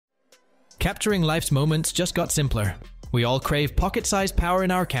Capturing life's moments just got simpler. We all crave pocket-sized power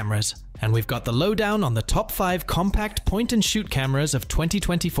in our cameras, and we've got the lowdown on the top 5 compact point-and-shoot cameras of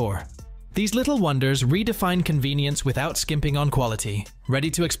 2024. These little wonders redefine convenience without skimping on quality.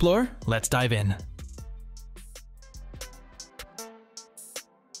 Ready to explore? Let's dive in.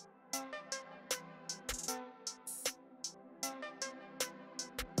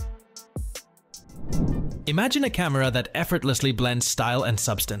 Imagine a camera that effortlessly blends style and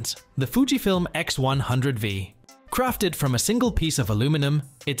substance. The Fujifilm X100v. Crafted from a single piece of aluminum,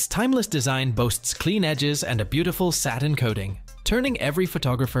 its timeless design boasts clean edges and a beautiful satin coating, turning every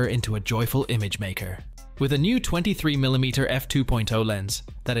photographer into a joyful image maker. With a new 23mm f2.0 lens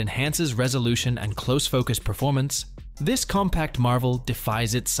that enhances resolution and close focus performance, this compact marvel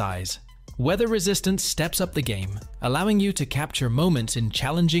defies its size. Weather resistance steps up the game, allowing you to capture moments in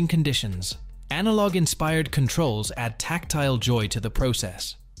challenging conditions. Analog-inspired controls add tactile joy to the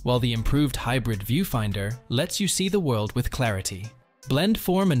process, while the improved hybrid viewfinder lets you see the world with clarity. Blend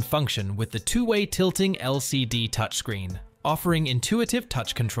form and function with the two-way tilting LCD touchscreen, offering intuitive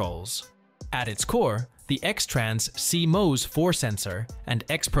touch controls. At its core, the X-Trans CMOS 4 sensor and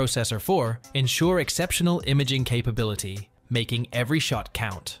X-Processor 4 ensure exceptional imaging capability, making every shot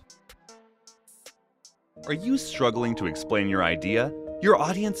count. Are you struggling to explain your idea? Your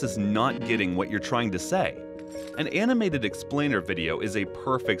audience is not getting what you're trying to say. An animated explainer video is a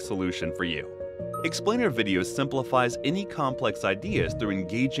perfect solution for you. Explainer video simplifies any complex ideas through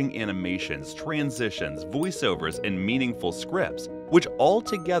engaging animations, transitions, voiceovers, and meaningful scripts, which all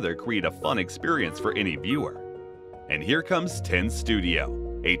together create a fun experience for any viewer. And here comes 10 Studio,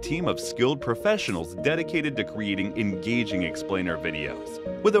 a team of skilled professionals dedicated to creating engaging explainer videos.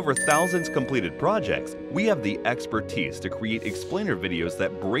 With over thousands completed projects, we have the expertise to create explainer videos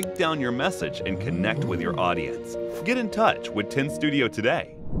that break down your message and connect with your audience. Get in touch with 10 Studio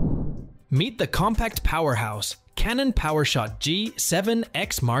today. Meet the compact powerhouse, Canon PowerShot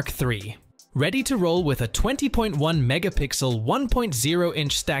G7X Mark III. Ready to roll with a 20.1 megapixel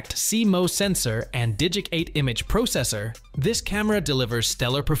 1.0-inch stacked CMOS sensor and Digic 8 image processor, this camera delivers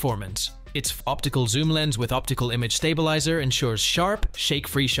stellar performance. Its optical zoom lens with optical image stabilizer ensures sharp,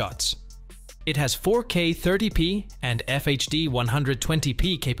 shake-free shots. It has 4K 30p and FHD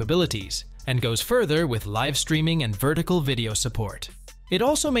 120p capabilities, and goes further with live streaming and vertical video support. It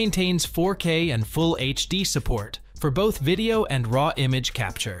also maintains 4K and Full HD support for both video and raw image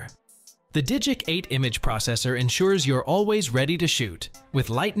capture. The Digic 8 image processor ensures you're always ready to shoot, with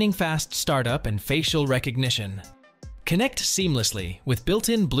lightning-fast startup and facial recognition. Connect seamlessly with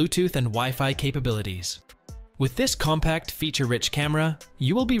built-in Bluetooth and Wi-Fi capabilities. With this compact, feature-rich camera,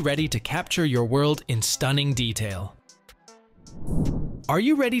 you will be ready to capture your world in stunning detail. Are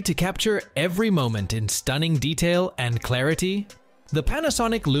you ready to capture every moment in stunning detail and clarity? The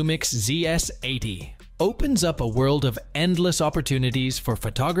Panasonic LUMIX ZS80 opens up a world of endless opportunities for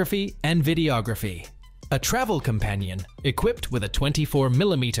photography and videography. A travel companion equipped with a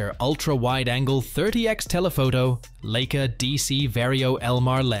 24mm ultra-wide-angle 30x telephoto Leica DC Vario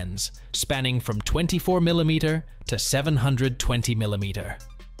Elmar lens spanning from 24mm to 720mm.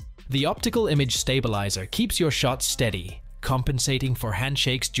 The optical image stabilizer keeps your shots steady, compensating for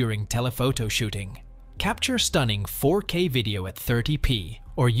handshakes during telephoto shooting. Capture stunning 4K video at 30p,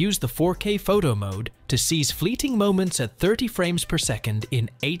 or use the 4K photo mode to seize fleeting moments at 30 frames per second in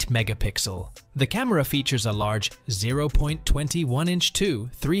 8 megapixel. The camera features a large 0.21-inch to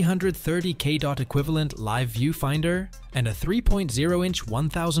 330K dot equivalent live viewfinder and a 3.0-inch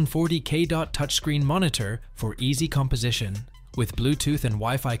 1040K dot touchscreen monitor for easy composition. With Bluetooth and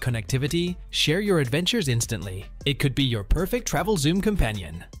Wi-Fi connectivity, share your adventures instantly. It could be your perfect travel zoom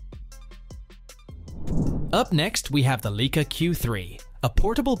companion. Up next, we have the Leica Q3, a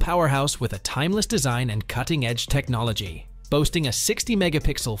portable powerhouse with a timeless design and cutting-edge technology. Boasting a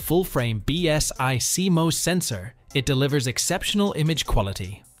 60-megapixel full-frame BSI CMOS sensor, it delivers exceptional image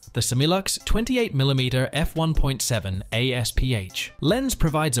quality. The Samilux 28mm f1.7 ASPH lens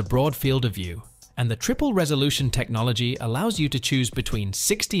provides a broad field of view, and the triple resolution technology allows you to choose between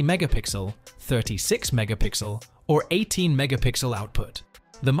 60 megapixel, 36 megapixel, or 18 megapixel output.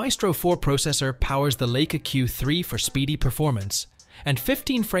 The Maestro 4 processor powers the Leica Q3 for speedy performance and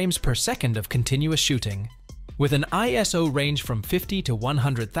 15 frames per second of continuous shooting. With an ISO range from 50 to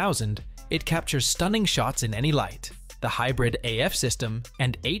 100,000, it captures stunning shots in any light. The hybrid AF system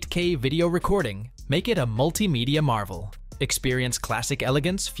and 8K video recording make it a multimedia marvel. Experience classic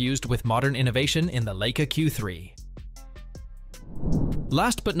elegance fused with modern innovation in the Leica Q3.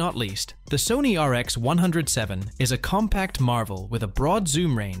 Last but not least, the Sony RX100 VII is a compact marvel with a broad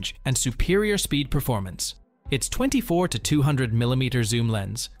zoom range and superior speed performance. Its 24 to 200mm zoom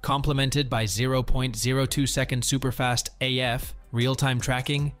lens, complemented by 0.02 second superfast AF, real-time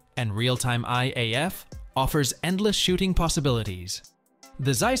tracking, and real-time IAF, offers endless shooting possibilities.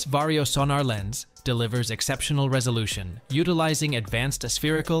 The Zeiss Vario sonar lens delivers exceptional resolution, utilizing advanced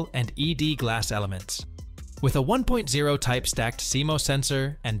spherical and ED glass elements. With a 1.0 type stacked CMOS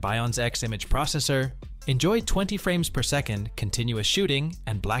sensor and Bionz X image processor, enjoy 20 frames per second continuous shooting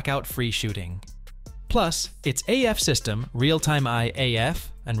and blackout-free shooting. Plus, its AF system, real-time IAF,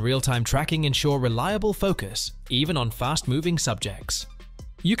 and real-time tracking ensure reliable focus, even on fast-moving subjects.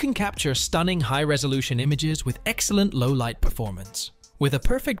 You can capture stunning high-resolution images with excellent low-light performance. With a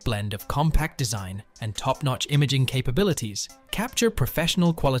perfect blend of compact design and top-notch imaging capabilities, capture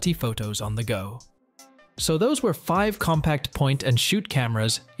professional quality photos on the go. So those were 5 compact point-and-shoot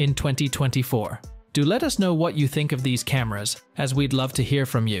cameras in 2024. Do let us know what you think of these cameras, as we'd love to hear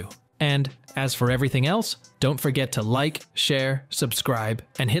from you. And as for everything else, don't forget to like, share, subscribe,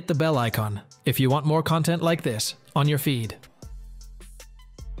 and hit the bell icon if you want more content like this on your feed.